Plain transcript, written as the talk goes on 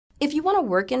If you want to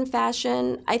work in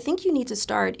fashion, I think you need to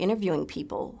start interviewing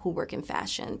people who work in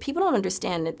fashion. People don't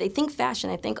understand it. They think fashion,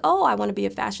 they think, oh, I want to be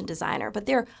a fashion designer. But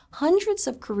there are hundreds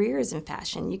of careers in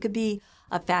fashion. You could be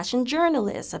a fashion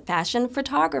journalist, a fashion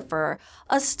photographer,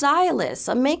 a stylist,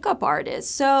 a makeup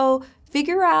artist. So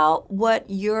figure out what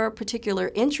your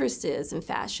particular interest is in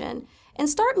fashion and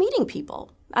start meeting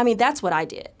people. I mean, that's what I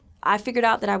did. I figured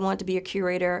out that I wanted to be a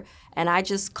curator, and I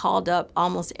just called up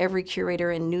almost every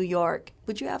curator in New York.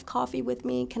 Would you have coffee with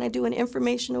me? Can I do an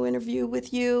informational interview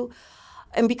with you?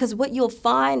 And because what you'll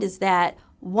find is that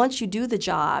once you do the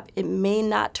job, it may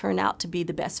not turn out to be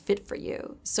the best fit for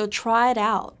you. So try it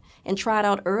out, and try it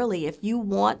out early. If you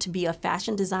want to be a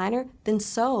fashion designer, then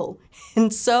sew,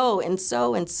 and sew, and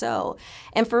sew, and sew.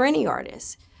 And for any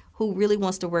artist who really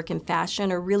wants to work in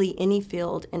fashion or really any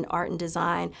field in art and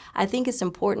design, I think it's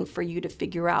important for you to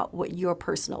figure out what your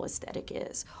personal aesthetic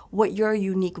is, what your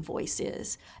unique voice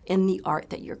is in the art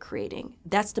that you're creating.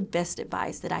 That's the best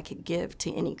advice that I could give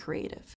to any creative.